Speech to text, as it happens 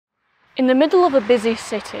In the middle of a busy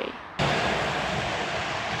city,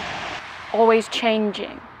 always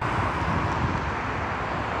changing,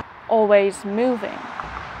 always moving,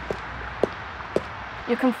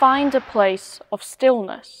 you can find a place of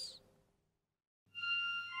stillness.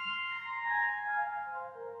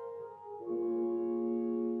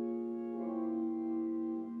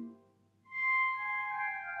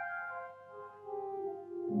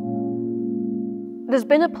 There's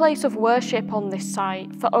been a place of worship on this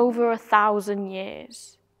site for over 1,000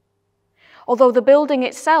 years. Although the building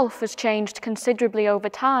itself has changed considerably over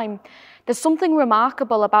time, there's something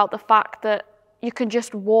remarkable about the fact that you can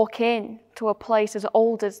just walk in to a place as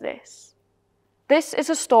old as this. This is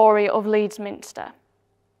a story of Leeds Minster,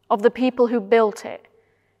 of the people who built it,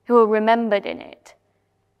 who are remembered in it,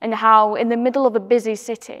 and how, in the middle of a busy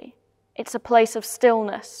city, it's a place of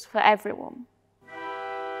stillness for everyone.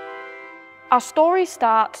 Our story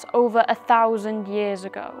starts over 1,000 years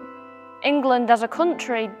ago. England as a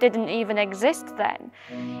country didn't even exist then.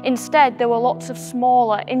 Instead, there were lots of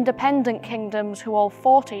smaller, independent kingdoms who all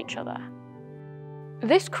fought each other.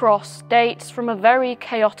 This cross dates from a very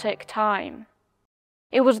chaotic time.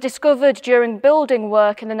 It was discovered during building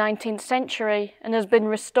work in the 19th century and has been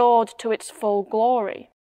restored to its full glory.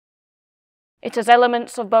 It has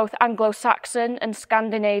elements of both Anglo-Saxon and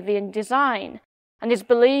Scandinavian design, and is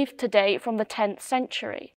believed to date from the 10th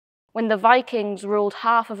century, when the Vikings ruled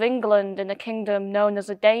half of England in a kingdom known as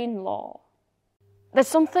a Danelaw. There's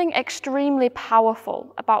something extremely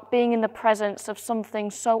powerful about being in the presence of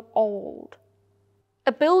something so old.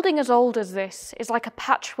 A building as old as this is like a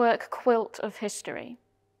patchwork quilt of history.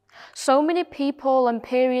 So many people and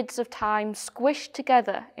periods of time squished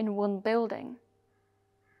together in one building.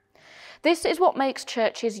 This is what makes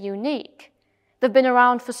churches unique. They've been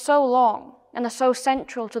around for so long and are so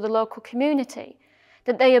central to the local community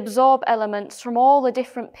that they absorb elements from all the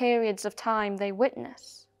different periods of time they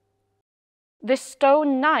witness. This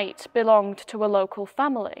stone knight belonged to a local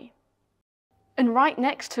family, and right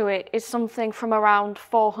next to it is something from around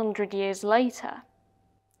 400 years later.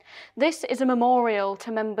 This is a memorial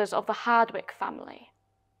to members of the Hardwick family.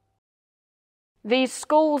 These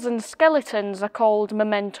skulls and skeletons are called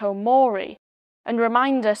memento mori and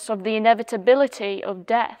remind us of the inevitability of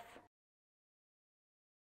death.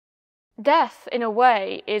 Death, in a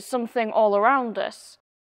way, is something all around us.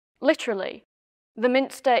 Literally, the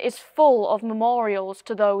Minster is full of memorials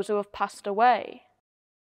to those who have passed away.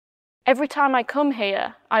 Every time I come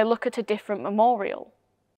here, I look at a different memorial,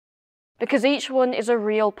 because each one is a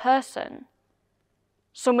real person.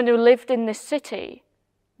 Someone who lived in this city,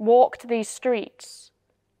 walked these streets,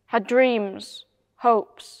 had dreams,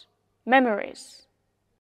 hopes, memories.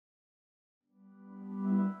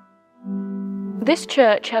 This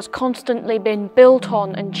church has constantly been built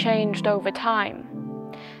on and changed over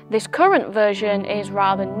time. This current version is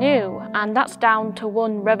rather new, and that's down to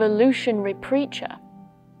one revolutionary preacher.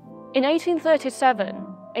 In 1837,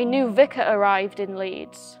 a new vicar arrived in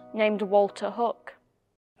Leeds, named Walter Hook.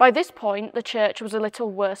 By this point, the church was a little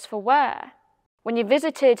worse for wear. When he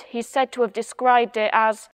visited, he's said to have described it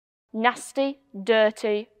as nasty,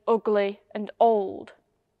 dirty, ugly, and old.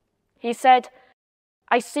 He said,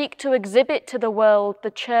 "I seek to exhibit to the world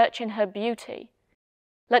the church in her beauty.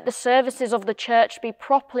 Let the services of the church be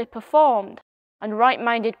properly performed, and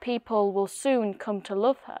right-minded people will soon come to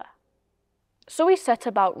love her." So he set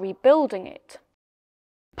about rebuilding it.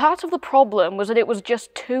 Part of the problem was that it was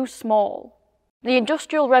just too small. The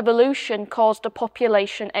Industrial Revolution caused a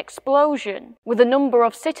population explosion, with the number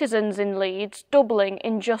of citizens in Leeds doubling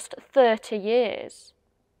in just 30 years.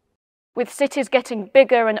 With cities getting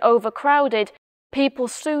bigger and overcrowded, people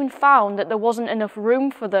soon found that there wasn't enough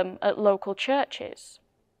room for them at local churches.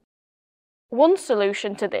 One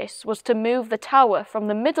solution to this was to move the tower from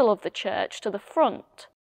the middle of the church to the front.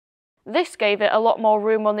 This gave it a lot more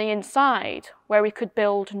room on the inside, where he could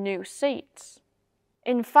build new seats.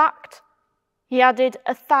 In fact, he added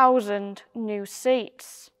 1,000 new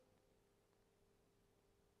seats.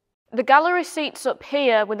 The gallery seats up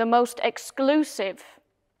here were the most exclusive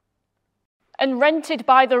and rented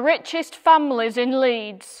by the richest families in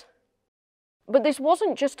Leeds. But this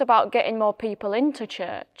wasn't just about getting more people into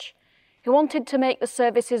church. He wanted to make the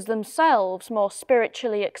services themselves more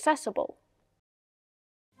spiritually accessible.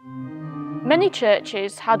 Many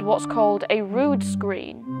churches had what's called a rood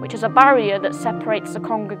screen, which is a barrier that separates the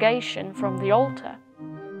congregation from the altar.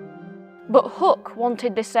 But Hook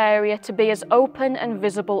wanted this area to be as open and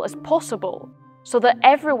visible as possible, so that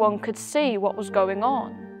everyone could see what was going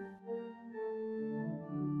on.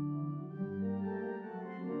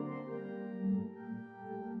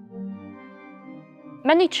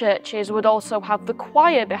 Many churches would also have the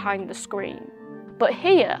choir behind the screen, but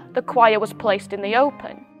here the choir was placed in the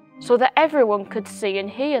open, so that everyone could see and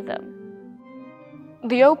hear them.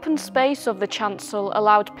 The open space of the chancel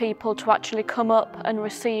allowed people to actually come up and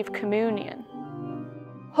receive communion.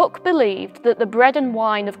 Hooke believed that the bread and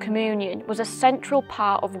wine of communion was a central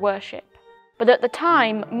part of worship, but at the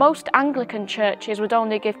time most Anglican churches would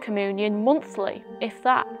only give communion monthly, if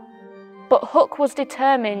that. But Hooke was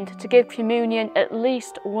determined to give communion at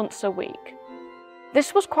least once a week.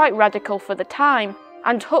 This was quite radical for the time,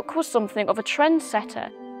 and Hooke was something of a trendsetter,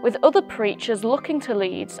 with other preachers looking to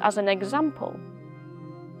Leeds as an example.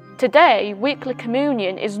 Today, weekly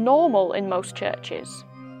communion is normal in most churches.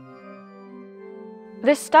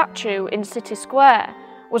 This statue in City Square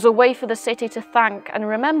was a way for the city to thank and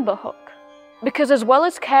remember Hooke, because as well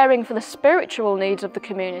as caring for the spiritual needs of the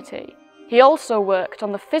community, he also worked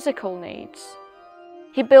on the physical needs.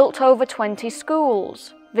 He built over 20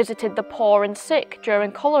 schools, visited the poor and sick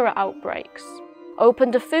during cholera outbreaks,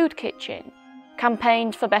 opened a food kitchen,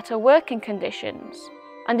 campaigned for better working conditions,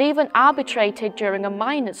 and even arbitrated during a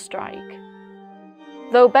miners' strike.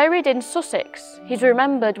 Though buried in Sussex, he's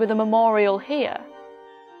remembered with a memorial here.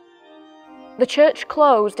 The church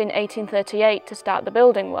closed in 1838 to start the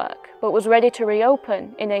building work, but was ready to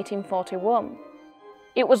reopen in 1841.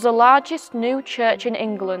 It was the largest new church in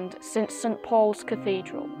England since St Paul's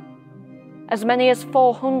Cathedral. As many as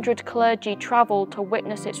 400 clergy travelled to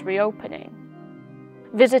witness its reopening.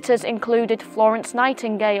 Visitors included Florence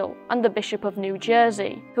Nightingale and the Bishop of New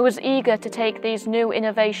Jersey, who was eager to take these new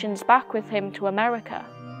innovations back with him to America.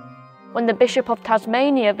 When the Bishop of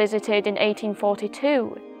Tasmania visited in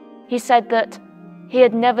 1842, he said that he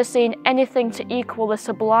had never seen anything to equal the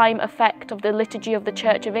sublime effect of the Liturgy of the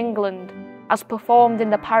Church of England as performed in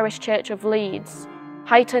the parish church of Leeds,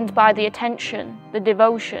 heightened by the attention, the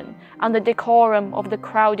devotion, and the decorum of the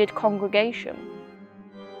crowded congregation.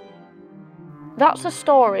 That's a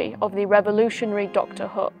story of the revolutionary Dr.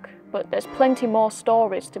 Hooke, but there's plenty more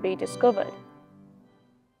stories to be discovered.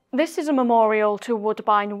 This is a memorial to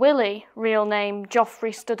Woodbine Willie, real name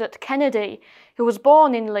Geoffrey Studart Kennedy, who was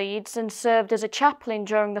born in Leeds and served as a chaplain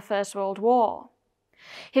during the First World War.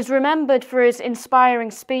 He's remembered for his inspiring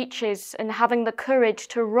speeches and having the courage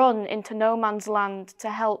to run into no man's land to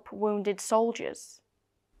help wounded soldiers.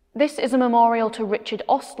 This is a memorial to Richard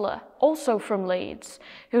Ostler, also from Leeds,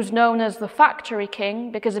 who's known as the Factory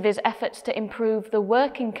King because of his efforts to improve the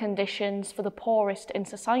working conditions for the poorest in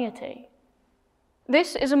society.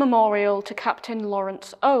 This is a memorial to Captain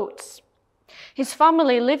Lawrence Oates. His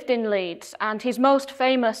family lived in Leeds, and he's most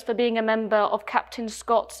famous for being a member of Captain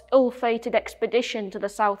Scott's ill-fated expedition to the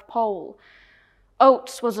South Pole.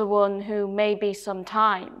 Oates was the one who may be some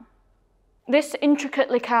time. This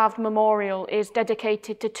intricately carved memorial is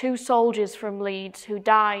dedicated to 2 soldiers from Leeds who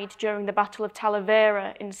died during the Battle of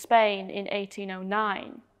Talavera in Spain in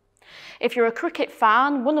 1809. If you're a cricket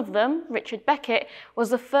fan, one of them, Richard Beckett, was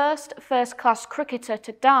the first-class cricketer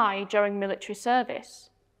to die during military service.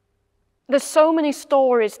 There's so many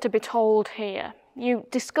stories to be told here. You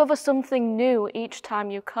discover something new each time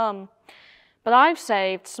you come, but I've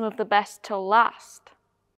saved some of the best till last.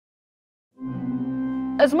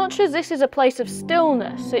 As much as this is a place of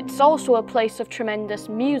stillness, it's also a place of tremendous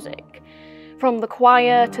music. From the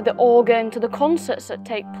choir to the organ to the concerts that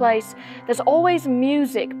take place, there's always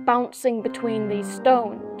music bouncing between these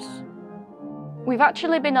stones. We've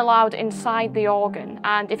actually been allowed inside the organ,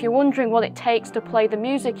 and if you're wondering what it takes to play the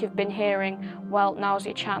music you've been hearing, well, now's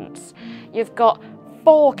your chance. You've got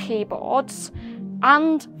 4 keyboards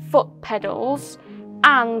and foot pedals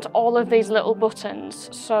and all of these little buttons,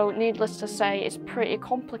 so needless to say, it's pretty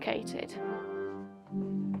complicated.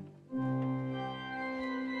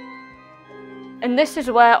 And this is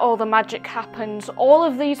where all the magic happens. All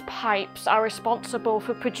of these pipes are responsible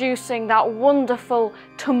for producing that wonderful,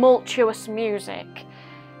 tumultuous music.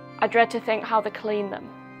 I dread to think how they clean them.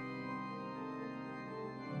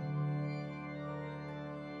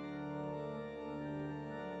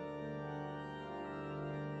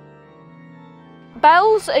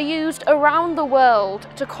 Bells are used around the world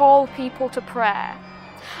to call people to prayer.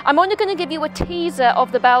 I'm only going to give you a teaser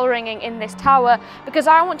of the bell ringing in this tower because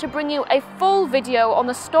I want to bring you a full video on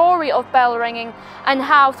the story of bell ringing and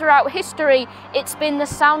how throughout history it's been the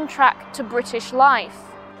soundtrack to British life.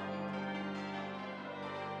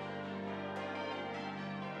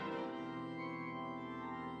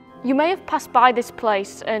 You may have passed by this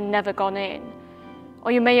place and never gone in,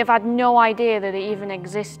 or you may have had no idea that it even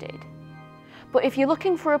existed. But if you're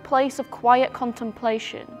looking for a place of quiet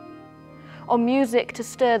contemplation, or music to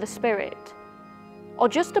stir the spirit, or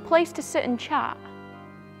just a place to sit and chat,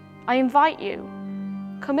 I invite you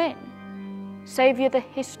Come in. Savour the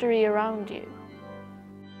history around you.